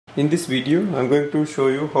In this video, I am going to show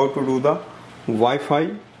you how to do the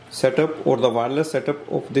Wi-Fi setup or the wireless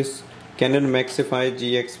setup of this Canon Maxify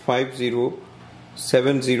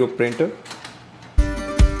GX5070 printer.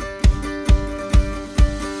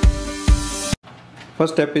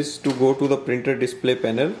 First step is to go to the printer display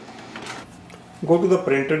panel. Go to the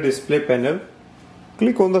printer display panel,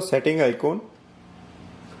 click on the setting icon,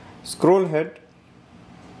 scroll ahead,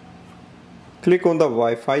 click on the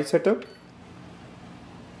Wi-Fi setup.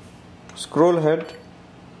 Scroll ahead,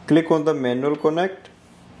 click on the manual connect,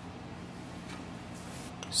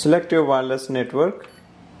 select your wireless network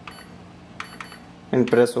and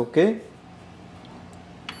press OK.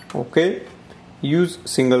 OK. Use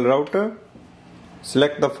single router,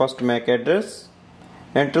 select the first MAC address,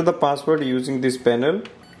 enter the password using this panel.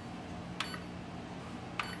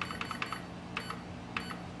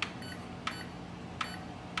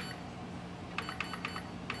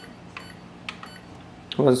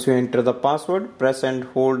 Once you enter the password, press and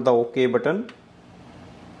hold the OK button.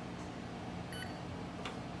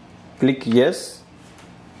 Click yes.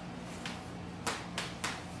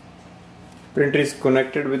 Printer is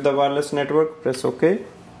connected with the wireless network. Press OK.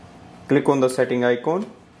 Click on the setting icon.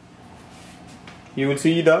 You will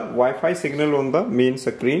see the Wi-Fi signal on the main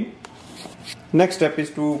screen. Next step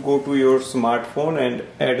is to go to your smartphone and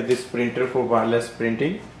add this printer for wireless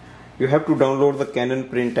printing. You have to download the Canon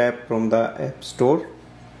Print app from the App Store.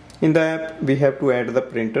 In the app, we have to add the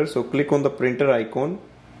printer, so click on the printer icon,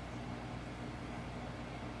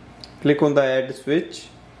 click on the add switch,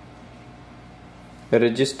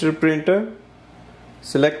 register printer,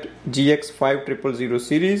 select GX5070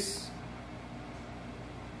 series,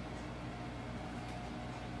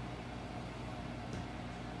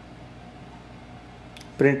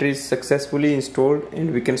 printer is successfully installed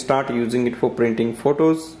and we can start using it for printing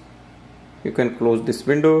photos. You can close this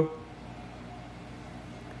window.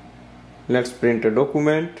 Let's print a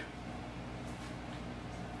document.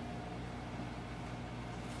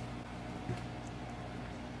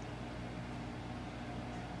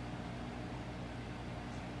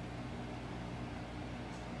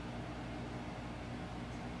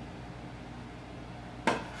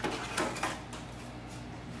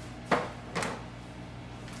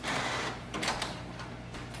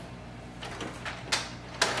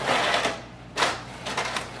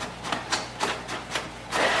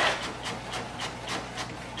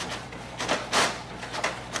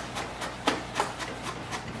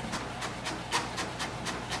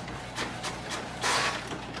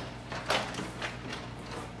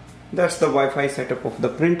 That's the Wi-Fi setup of the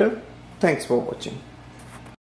printer. Thanks for watching.